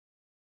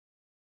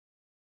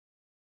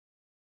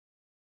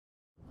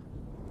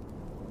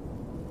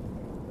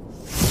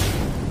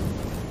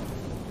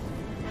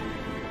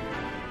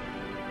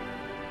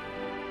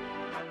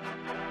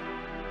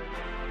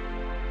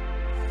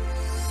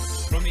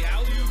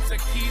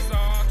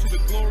Sekizar to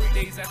the glory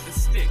days at the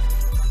stick.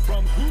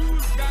 From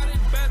who's got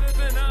it better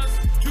than us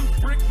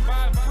to brick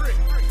by brick.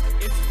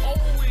 It's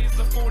always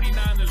the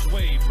 49ers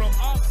way, from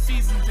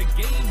off-season to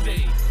game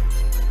day.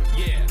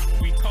 Yeah,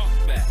 we talk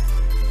back.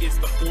 It's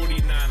the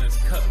 49ers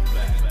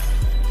cutback.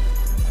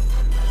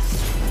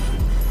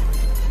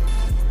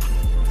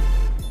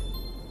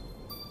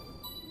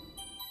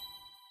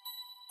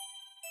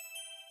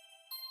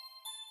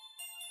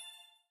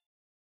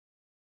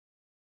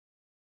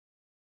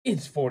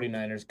 It's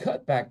 49ers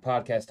Cutback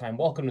Podcast time.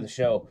 Welcome to the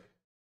show.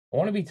 I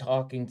want to be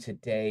talking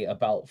today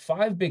about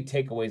 5 big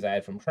takeaways I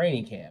had from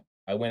training camp.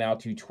 I went out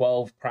to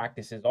 12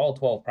 practices, all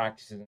 12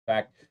 practices, in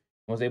fact,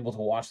 was able to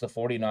watch the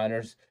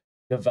 49ers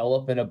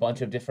develop in a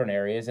bunch of different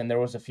areas, and there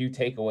was a few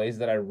takeaways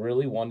that I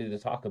really wanted to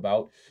talk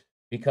about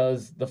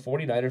because the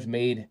 49ers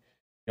made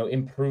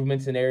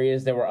improvements in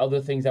areas. There were other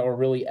things that were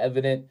really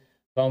evident.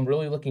 So I'm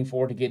really looking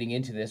forward to getting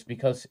into this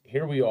because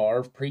here we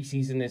are,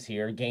 preseason is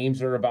here,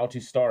 games are about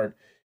to start.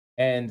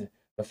 And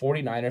the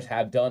 49ers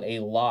have done a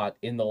lot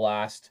in the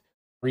last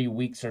 3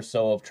 weeks or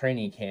so of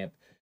training camp.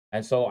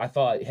 And so I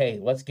thought, hey,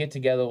 let's get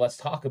together. Let's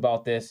talk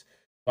about this.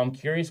 So I'm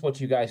curious what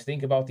you guys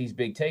think about these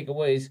big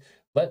takeaways.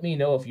 Let me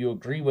know if you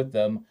agree with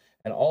them.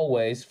 And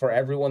always, for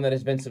everyone that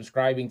has been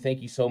subscribing,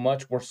 thank you so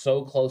much. We're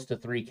so close to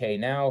 3K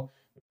now.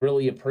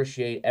 Really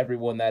appreciate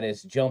everyone that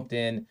has jumped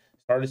in,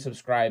 started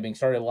subscribing,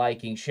 started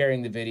liking,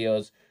 sharing the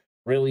videos.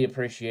 Really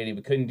appreciate it.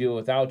 We couldn't do it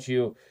without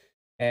you.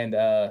 And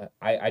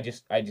I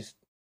just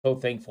so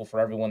thankful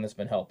for everyone that's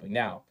been helping.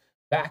 Now,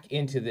 back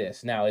into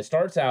this. Now, it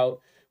starts out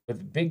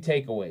with big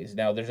takeaways.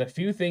 Now, there's a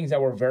few things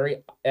that were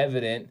very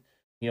evident,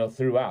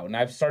 throughout. And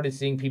I've started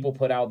seeing people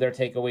put out their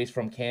takeaways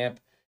from camp,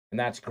 and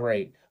that's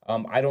great.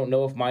 I don't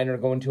know if mine are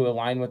going to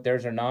align with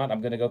theirs or not. I'm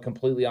going to go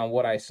completely on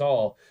what I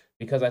saw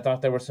because I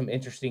thought there were some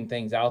interesting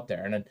things out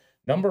there. And then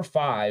number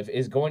 5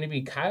 is going to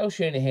be Kyle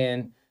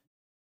Shanahan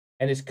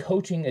and his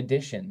coaching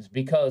additions,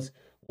 because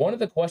one of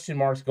the question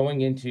marks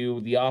going into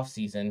the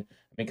offseason,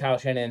 Kyle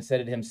Shanahan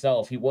said it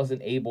himself, he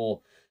wasn't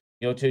able,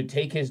 to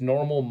take his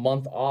normal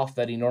month off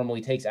that he normally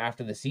takes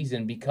after the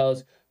season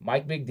because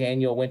Mike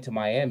McDaniel went to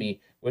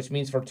Miami, which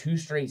means for 2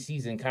 straight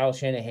seasons, Kyle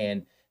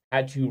Shanahan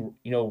had to,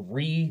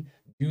 redo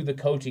the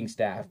coaching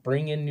staff,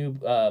 bring in new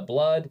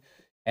blood,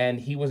 and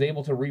he was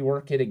able to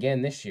rework it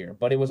again this year.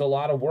 But it was a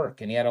lot of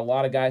work, and he had a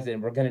lot of guys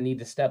that were going to need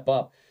to step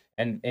up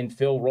and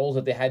fill roles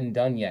that they hadn't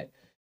done yet.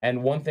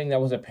 And one thing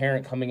that was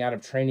apparent coming out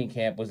of training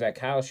camp was that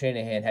Kyle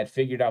Shanahan had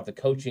figured out the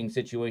coaching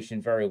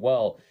situation very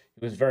well.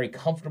 He was very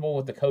comfortable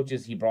with the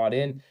coaches he brought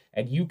in,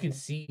 and you could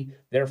see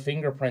their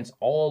fingerprints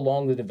all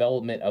along the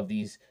development of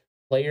these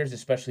players,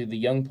 especially the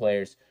young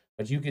players.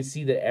 But you could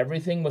see that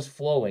everything was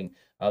flowing.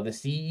 The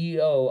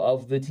CEO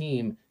of the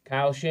team,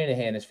 Kyle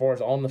Shanahan, as far as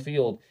on the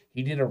field,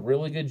 he did a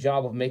really good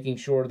job of making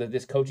sure that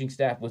this coaching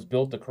staff was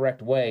built the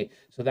correct way,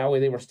 so that way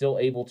they were still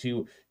able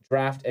to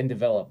draft and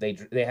develop.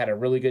 They had a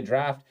really good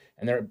draft,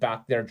 and they're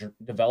back there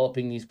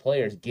developing these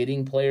players,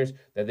 getting players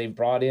that they've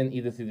brought in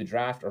either through the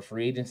draft or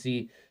free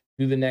agency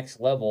to the next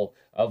level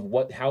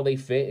of how they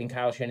fit in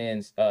Kyle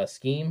Shanahan's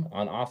scheme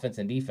on offense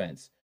and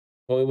defense.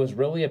 So it was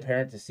really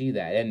apparent to see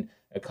that. And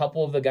a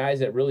couple of the guys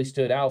that really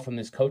stood out from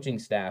this coaching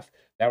staff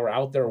that were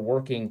out there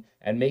working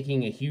and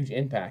making a huge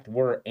impact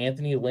were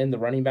Anthony Lynn, the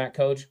running back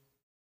coach.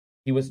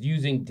 He was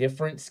using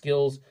different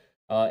skills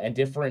and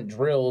different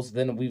drills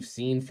than we've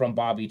seen from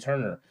Bobby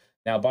Turner.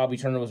 Now, Bobby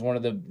Turner was one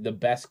of the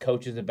best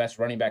coaches, the best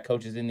running back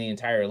coaches in the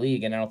entire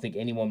league, and I don't think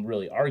anyone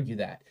really argue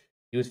that.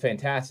 He was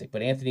fantastic,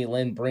 but Anthony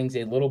Lynn brings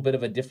a little bit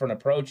of a different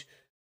approach.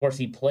 Of course,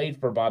 he played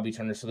for Bobby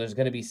Turner, so there's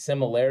going to be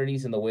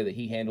similarities in the way that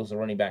he handles the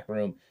running back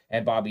room,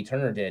 and Bobby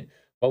Turner did.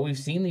 But we've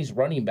seen these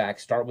running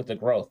backs start with the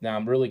growth. Now,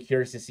 I'm really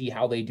curious to see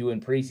how they do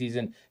in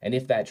preseason and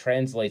if that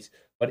translates.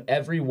 But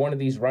every one of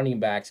these running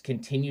backs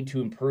continued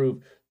to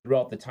improve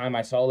throughout the time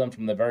I saw them,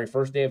 from the very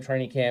first day of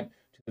training camp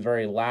to the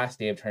very last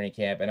day of training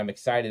camp. And I'm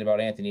excited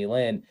about Anthony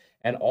Lynn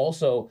and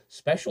also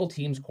special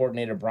teams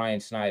coordinator Brian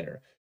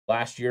Snyder.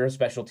 Last year,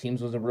 special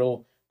teams was a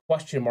real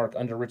question mark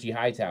under Richie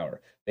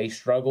Hightower. They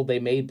struggled. They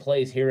made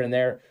plays here and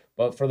there,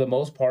 but for the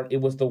most part,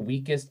 it was the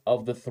weakest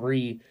of the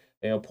 3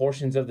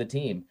 portions of the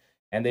team.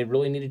 And they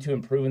really needed to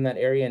improve in that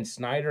area. And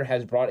Snyder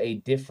has brought a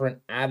different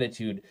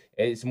attitude.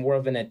 It's more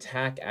of an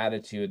attack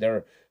attitude.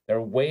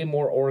 They're way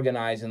more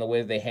organized in the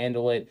way that they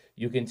handle it.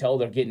 You can tell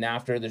they're getting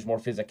after it. There's more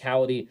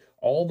physicality.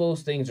 All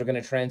those things are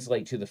going to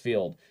translate to the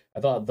field. I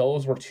thought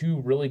those were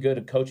 2 really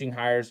good coaching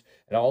hires.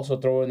 And I'll also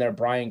throw in there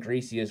Brian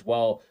Griese as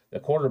well, the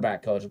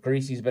quarterback coach.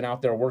 Griese's been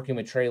out there working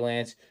with Trey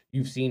Lance.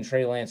 You've seen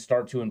Trey Lance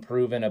start to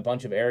improve in a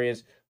bunch of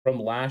areas from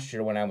last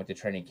year when I went to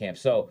training camp.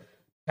 So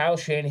Kyle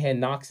Shanahan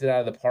knocks it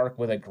out of the park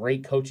with a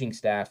great coaching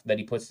staff that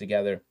he puts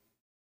together.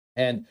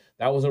 And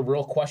that was a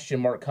real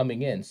question mark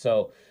coming in.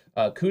 So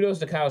kudos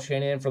to Kyle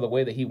Shanahan for the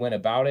way that he went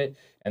about it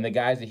and the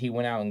guys that he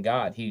went out and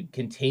got. He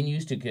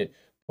continues to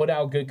put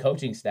out good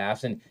coaching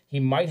staffs, and he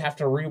might have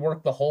to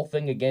rework the whole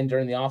thing again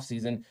during the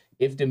offseason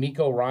if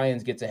DeMeco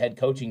Ryans gets a head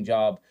coaching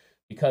job,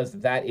 because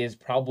that is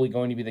probably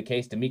going to be the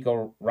case.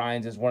 DeMeco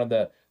Ryans is one of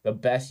the the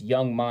best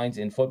young minds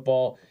in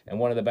football and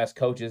one of the best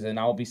coaches. And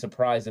I'll be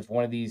surprised if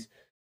one of these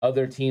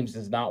other teams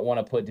does not want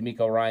to put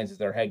DeMeco Ryans as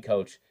their head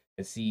coach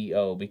and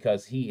CEO,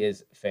 because he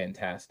is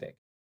fantastic.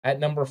 At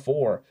number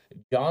 4,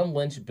 John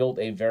Lynch built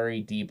a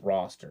very deep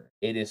roster.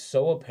 It is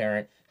so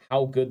apparent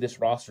how good this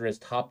roster is,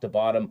 top to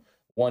bottom,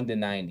 1 to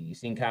 90. You've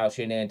seen Kyle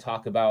Shanahan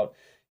talk about,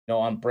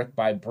 on brick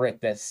by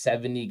brick, that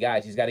 70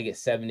 guys. He's got to get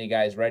 70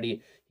 guys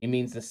ready. He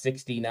means the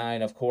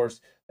 69, of course,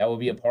 that will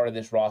be a part of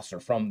this roster,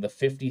 from the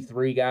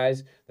 53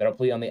 guys that will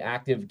play on the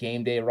active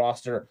game day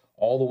roster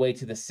all the way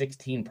to the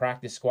 16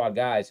 practice squad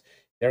guys.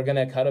 They're going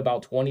to cut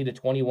about 20 to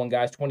 21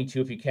 guys,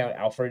 22 if you count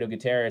Alfredo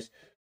Gutierrez.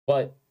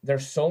 But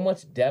there's so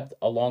much depth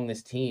along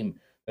this team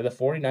that the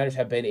 49ers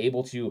have been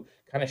able to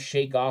kind of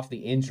shake off the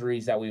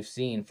injuries that we've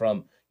seen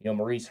from,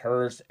 Maurice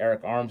Hurst,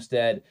 Eric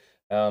Armstead,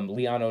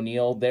 Leon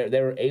O'Neal.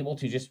 They're able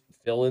to just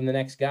fill in the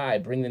next guy,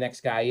 bring the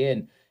next guy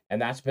in.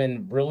 And that's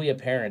been really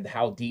apparent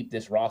how deep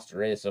this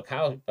roster is. So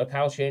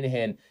Kyle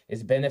Shanahan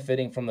is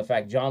benefiting from the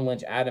fact John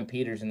Lynch, Adam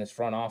Peters in this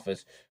front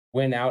office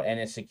went out and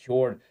has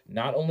secured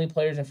not only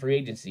players in free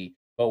agency,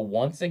 but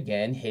once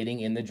again hitting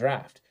in the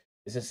draft.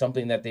 This is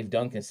something that they've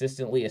done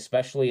consistently,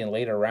 especially in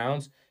later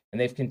rounds,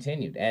 and they've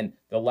continued. And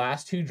the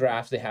last 2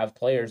 drafts, they have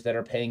players that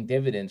are paying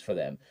dividends for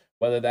them,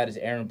 whether that is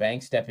Aaron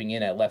Banks stepping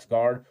in at left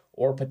guard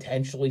or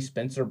potentially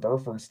Spencer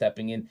Burford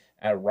stepping in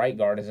at right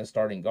guard as a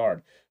starting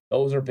guard.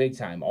 Those are big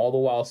time. All the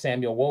while,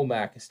 Samuel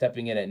Womack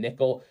stepping in at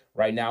nickel.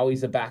 Right now,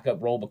 he's a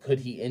backup role, but could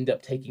he end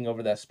up taking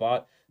over that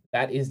spot?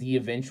 That is the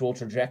eventual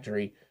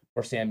trajectory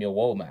for Samuel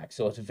Womack.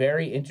 So it's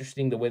very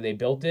interesting the way they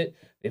built it.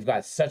 They've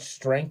got such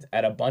strength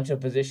at a bunch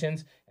of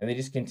positions, and they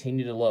just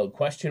continue to load.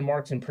 Question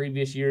marks in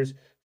previous years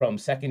from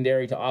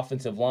secondary to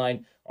offensive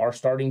line are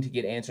starting to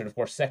get answered. Of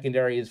course,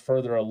 secondary is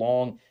further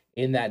along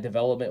in that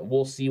development.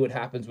 We'll see what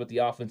happens with the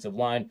offensive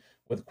line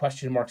with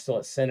question marks still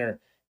at center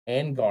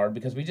and guard,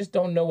 because we just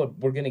don't know what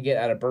we're going to get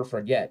out of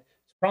Burford yet.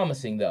 It's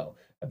promising, though.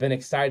 I've been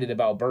excited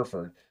about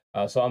Burford.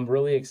 So I'm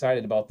really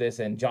excited about this.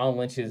 And John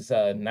Lynch's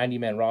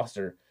 90-man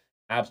roster,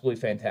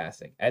 absolutely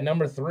fantastic. At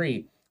number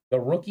 3, the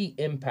rookie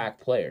impact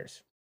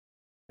players.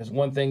 There's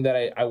one thing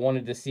that I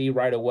wanted to see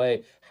right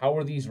away. How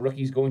are these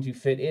rookies going to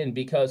fit in?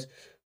 Because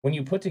when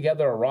you put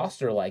together a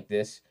roster like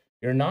this,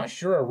 you're not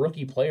sure a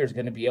rookie player is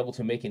going to be able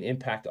to make an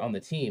impact on the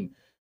team.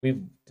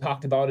 We've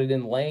talked about it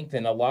in length,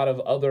 and a lot of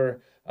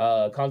other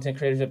content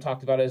creators have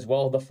talked about it as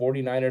well, the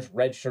 49ers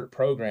red shirt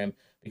program,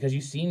 because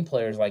you've seen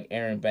players like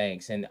Aaron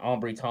Banks and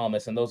Ambry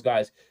Thomas and those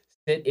guys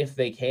sit if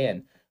they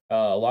can.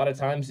 A lot of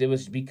times it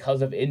was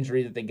because of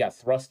injury that they got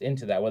thrust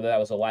into that, whether that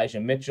was Elijah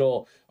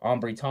Mitchell,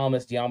 Ambry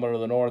Thomas, Deommodore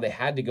Lenoir. They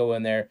had to go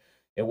in there.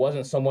 It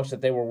wasn't so much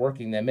that they were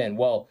working them in.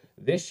 Well,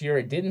 this year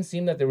it didn't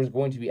seem that there was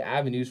going to be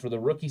avenues for the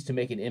rookies to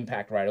make an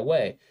impact right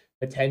away.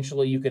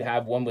 Potentially you could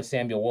have one with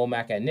Samuel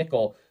Womack at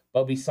nickel,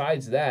 but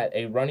besides that,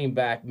 a running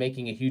back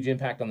making a huge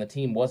impact on the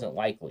team wasn't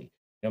likely.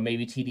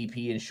 Maybe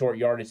TDP in short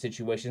yardage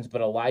situations,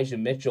 but Elijah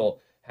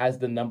Mitchell has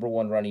the number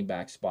 1 running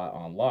back spot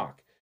on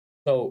lock.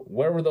 So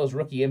where were those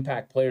rookie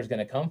impact players going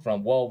to come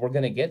from? Well, we're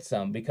going to get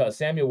some, because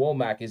Samuel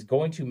Womack is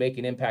going to make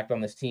an impact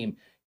on this team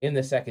in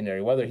the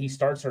secondary. Whether he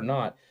starts or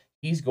not,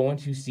 he's going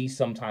to see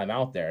some time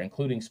out there,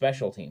 including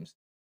special teams.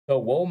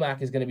 So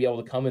Womack is going to be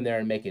able to come in there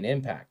and make an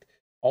impact.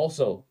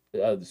 Also,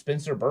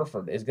 Spencer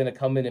Burford is going to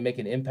come in and make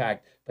an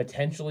impact,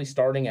 potentially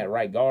starting at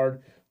right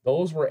guard.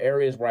 Those were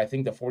areas where I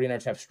think the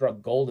 49ers have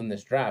struck gold in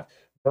this draft.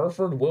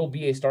 Burford will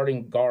be a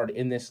starting guard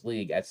in this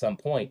league at some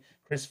point.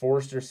 Chris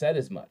Forrester said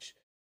as much.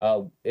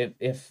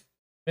 If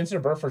Spencer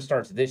Burford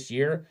starts this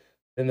year,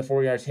 then the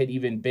 49ers hit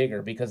even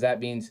bigger, because that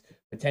means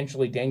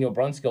potentially Daniel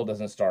Brunskill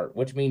doesn't start,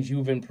 which means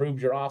you've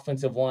improved your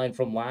offensive line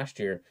from last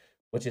year,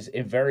 which is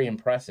very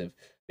impressive.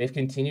 They've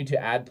continued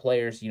to add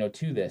players,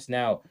 to this.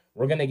 Now,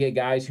 we're going to get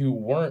guys who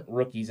weren't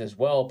rookies as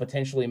well,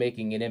 potentially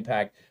making an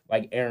impact,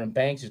 like Aaron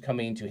Banks, who's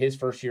coming into his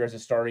first year as a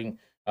starting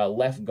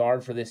left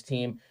guard for this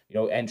team,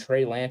 and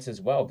Trey Lance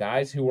as well.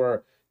 Guys who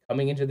are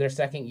coming into their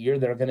second year,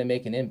 they're going to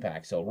make an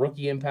impact. So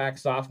rookie impact,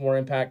 sophomore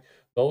impact,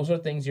 those are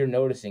things you're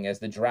noticing as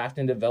the draft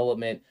and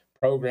development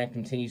program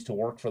continues to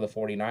work for the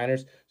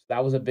 49ers. So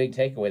that was a big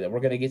takeaway, that we're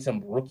going to get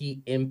some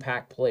rookie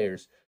impact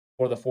players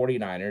for the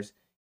 49ers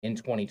in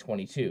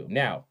 2022.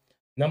 Now,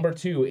 number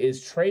 2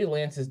 is Trey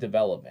Lance's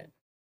development.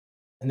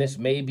 And this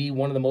may be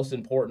one of the most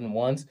important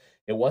ones.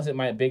 It wasn't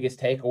my biggest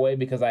takeaway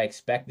because I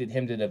expected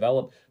him to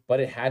develop,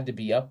 but it had to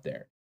be up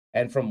there.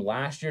 And from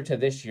last year to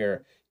this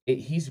year,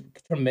 he's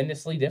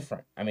tremendously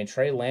different. I mean,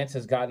 Trey Lance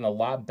has gotten a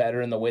lot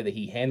better in the way that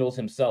he handles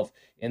himself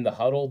in the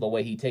huddle, the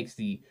way he takes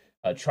the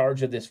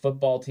charge of this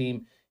football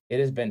team. It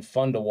has been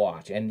fun to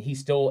watch. And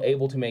he's still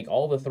able to make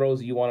all the throws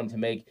that you want him to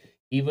make,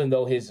 even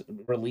though his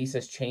release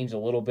has changed a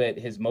little bit,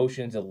 his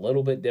motion's a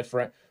little bit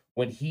different.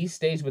 When he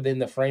stays within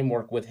the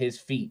framework with his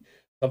feet,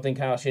 something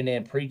Kyle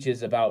Shanahan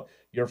preaches about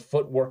your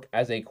footwork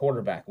as a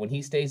quarterback. When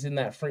he stays in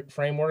that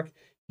framework,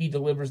 he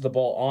delivers the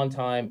ball on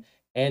time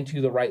and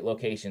to the right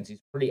locations.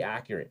 He's pretty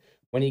accurate.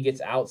 When he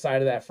gets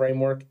outside of that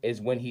framework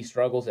is when he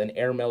struggles and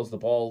airmails the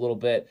ball a little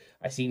bit.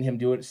 I've seen him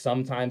do it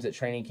sometimes at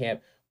training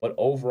camp, but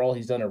overall,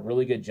 he's done a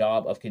really good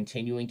job of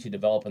continuing to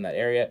develop in that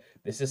area.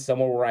 This is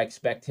somewhere where I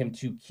expect him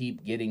to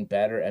keep getting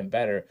better and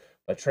better.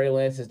 But Trey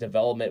Lance's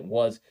development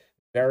was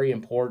very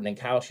important, and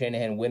Kyle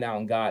Shanahan went out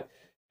and got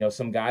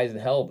some guys to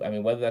help. I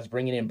mean, whether that's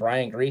bringing in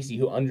Brian Gracie,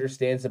 who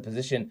understands the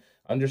position,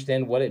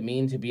 understand what it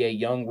means to be a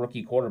young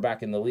rookie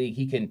quarterback in the league.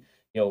 He can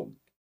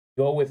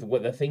go with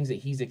what the things that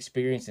he's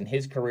experienced in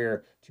his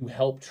career to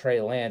help Trey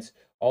Lance.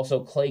 Also,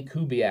 Clay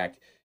Kubiak.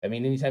 I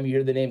mean, anytime you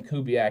hear the name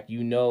Kubiak,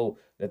 you know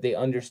that they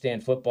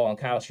understand football, and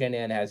Kyle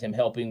Shanahan has him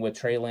helping with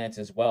Trey Lance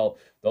as well.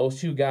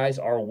 Those two guys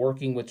are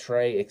working with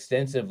Trey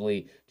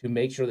extensively to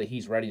make sure that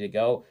he's ready to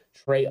go.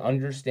 Trey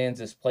understands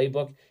this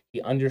playbook.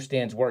 He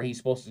understands where he's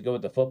supposed to go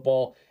with the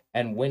football,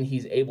 and when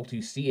he's able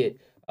to see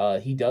it,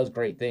 he does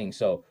great things.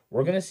 So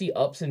we're going to see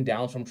ups and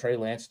downs from Trey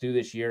Lance through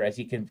this year as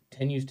he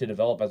continues to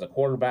develop as a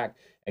quarterback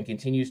and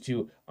continues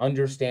to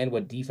understand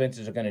what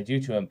defenses are going to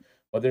do to him.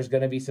 But there's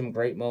going to be some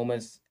great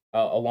moments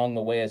along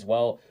the way as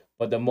well.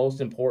 But the most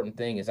important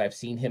thing is I've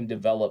seen him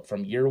develop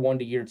from year 1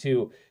 to year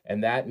 2,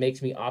 and that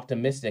makes me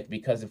optimistic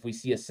because if we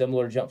see a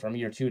similar jump from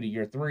year 2 to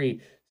year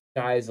 3,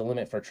 sky is the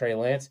limit for Trey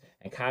Lance,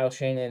 and Kyle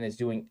Shanahan is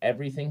doing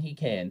everything he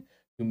can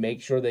to make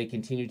sure they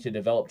continue to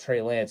develop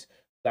Trey Lance.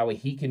 That way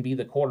he can be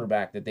the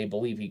quarterback that they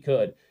believe he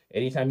could.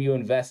 Anytime you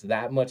invest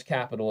that much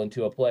capital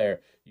into a player,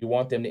 you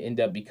want them to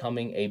end up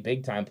becoming a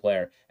big-time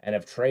player. And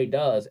if Trey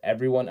does,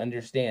 everyone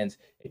understands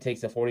it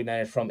takes the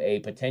 49ers from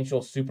a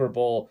potential Super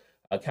Bowl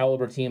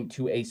caliber team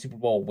to a Super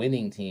Bowl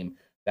winning team.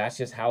 That's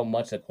just how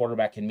much a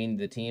quarterback can mean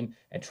to the team.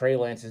 And Trey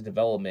Lance's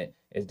development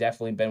has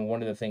definitely been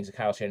one of the things that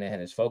Kyle Shanahan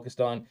has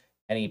focused on,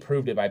 and he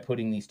proved it by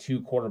putting these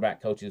two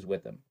quarterback coaches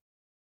with him.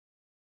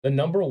 The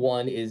number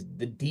one is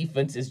the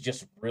defense is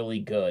just really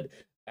good.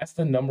 That's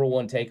the number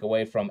one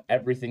takeaway from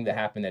everything that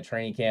happened at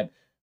training camp.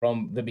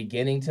 From the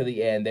beginning to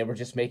the end, they were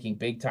just making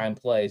big-time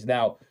plays.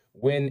 Now,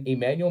 when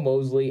Emmanuel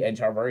Moseley and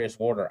Charvarius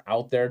Ward are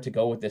out there to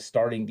go with this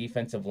starting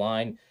defensive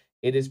line,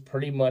 it is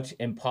pretty much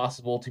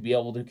impossible to be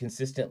able to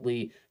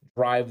consistently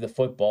drive the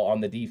football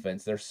on the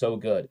defense. They're so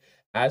good.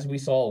 As we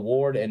saw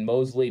Ward and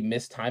Moseley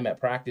miss time at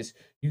practice,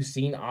 you've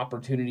seen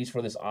opportunities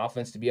for this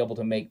offense to be able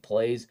to make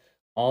plays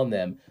on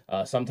them.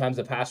 Sometimes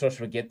the pass rush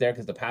would get there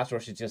because the pass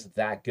rush is just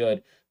that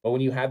good. But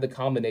when you have the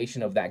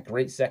combination of that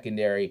great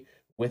secondary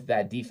with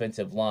that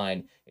defensive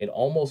line, it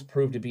almost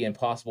proved to be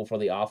impossible for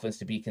the offense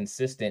to be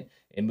consistent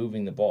in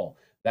moving the ball.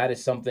 That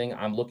is something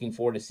I'm looking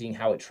forward to seeing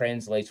how it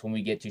translates when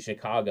we get to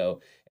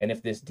Chicago, and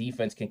if this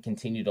defense can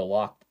continue to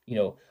lock,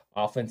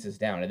 offenses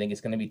down. I think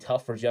it's going to be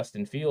tough for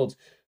Justin Fields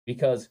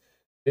because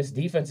this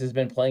defense has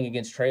been playing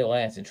against Trey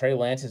Lance, and Trey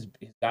Lance has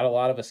got a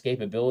lot of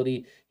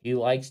escapability. He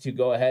likes to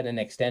go ahead and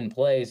extend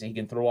plays, and he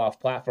can throw off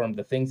platform,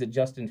 the things that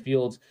Justin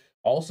Fields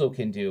also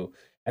can do.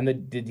 And the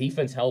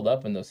defense held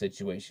up in those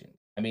situations.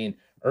 I mean,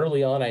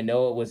 early on, I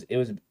know it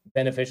was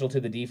beneficial to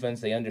the defense.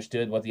 They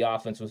understood what the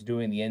offense was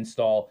doing, the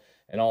install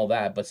and all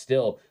that. But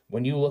still,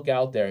 when you look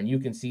out there and you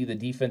can see the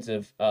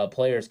defensive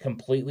players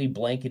completely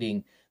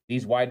blanketing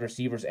these wide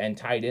receivers and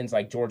tight ends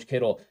like George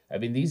Kittle, I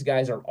mean, these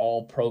guys are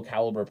all pro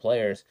caliber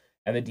players,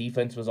 and the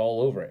defense was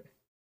all over it.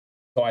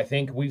 So I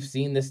think we've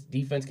seen this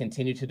defense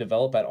continue to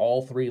develop at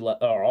all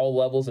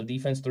levels of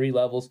defense, 3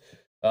 levels.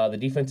 The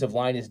defensive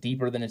line is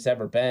deeper than it's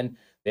ever been.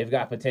 They've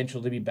got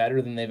potential to be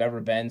better than they've ever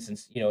been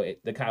since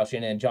the Kyle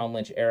Shanahan and John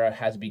Lynch era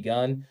has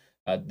begun.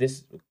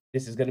 This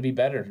is going to be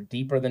better,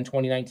 deeper than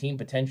 2019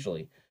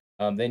 potentially.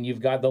 Then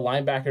you've got the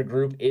linebacker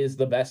group is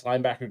the best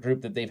linebacker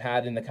group that they've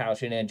had in the Kyle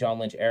Shanahan and John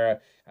Lynch era.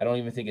 I don't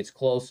even think it's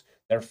close.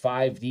 They're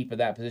 5 deep at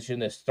that position.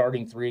 The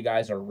starting 3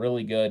 guys are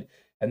really good.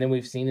 And then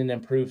we've seen an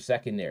improved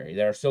secondary.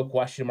 There are still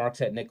question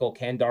marks at nickel.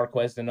 Can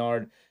Darqueze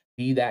Dennard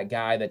be that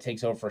guy that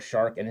takes over for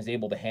Shark and is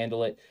able to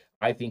handle it?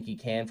 I think he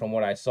can from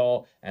what I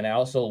saw. And I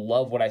also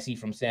love what I see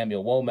from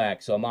Samuel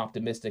Womack. So I'm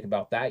optimistic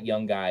about that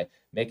young guy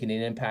making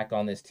an impact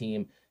on this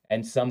team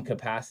and some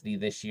capacity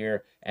this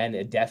year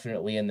and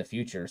definitely in the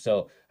future.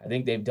 So I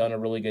think they've done a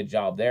really good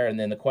job there. And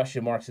then the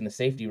question marks in the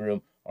safety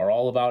room are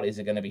all about, is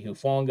it going to be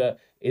Hufanga?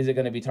 Is it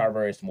going to be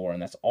Tarvarius Moore?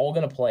 And that's all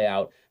going to play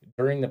out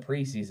during the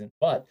preseason.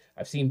 But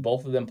I've seen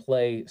both of them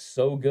play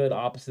so good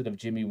opposite of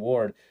Jimmy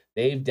Ward.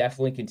 They've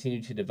definitely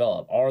continued to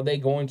develop. Are they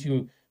going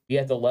to be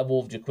at the level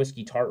of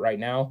Jaquiski Tartt right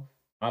now?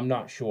 I'm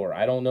not sure.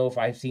 I don't know if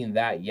I've seen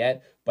that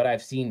yet, but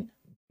I've seen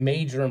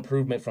major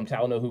improvement from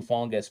Talanoa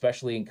Hufanga,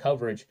 especially in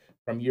coverage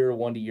from year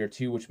 1 to year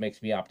 2, which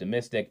makes me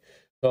optimistic.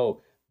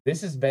 So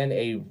this has been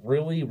a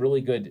really,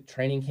 really good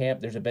training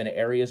camp. There's been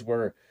areas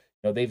where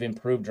they've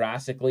improved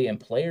drastically and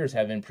players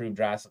have improved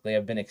drastically.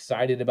 I've been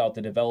excited about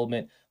the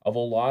development of a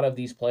lot of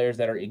these players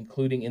that are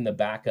including in the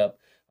backup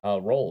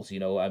roles.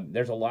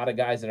 There's a lot of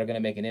guys that are going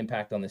to make an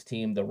impact on this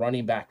team. The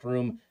running back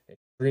room,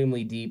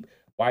 extremely deep.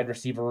 Wide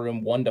receiver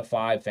room, 1 to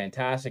 5,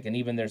 fantastic. And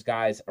even there's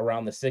guys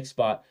around the 6th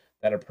spot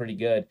that are pretty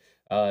good.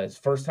 It's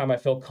the first time I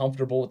feel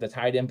comfortable with the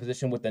tight end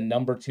position with the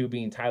number 2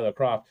 being Tyler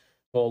Kroft.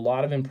 So a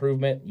lot of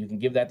improvement. You can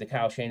give that to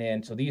Kyle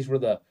Shanahan. So these were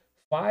the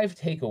 5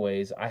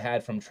 takeaways I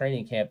had from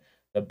training camp,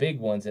 the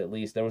big ones at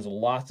least. There was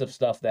lots of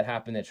stuff that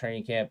happened at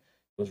training camp.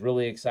 It was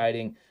really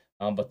exciting.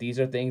 But these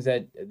are things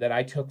that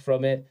I took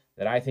from it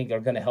that I think are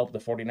going to help the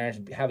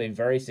 49ers have a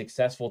very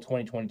successful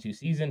 2022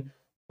 season.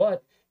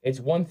 But it's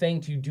one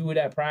thing to do it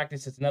at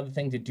practice. It's another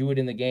thing to do it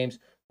in the games.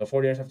 The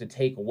 49ers have to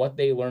take what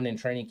they learned in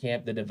training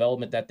camp, the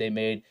development that they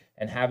made,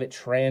 and have it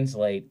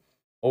translate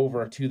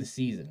over to the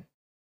season.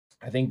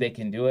 I think they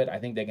can do it. I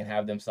think they can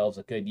have themselves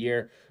a good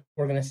year.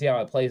 We're going to see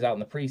how it plays out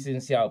in the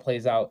preseason, see how it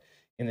plays out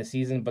in the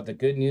season. But the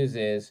good news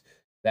is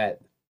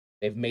that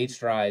they've made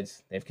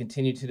strides. They've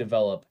continued to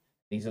develop.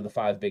 These are the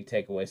 5 big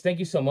takeaways. Thank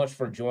you so much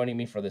for joining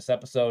me for this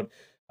episode.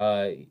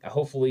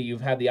 Hopefully you've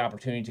had the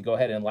opportunity to go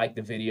ahead and like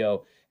the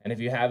video. And if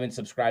you haven't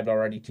subscribed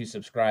already, to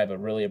subscribe. I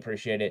really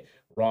appreciate it.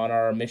 We're on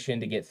our mission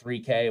to get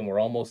 3K, and we're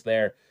almost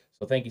there.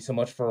 So thank you so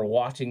much for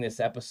watching this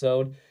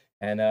episode.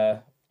 And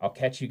I'll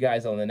catch you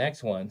guys on the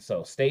next one.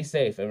 So stay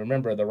safe. And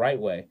remember, the right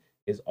way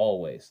is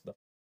always the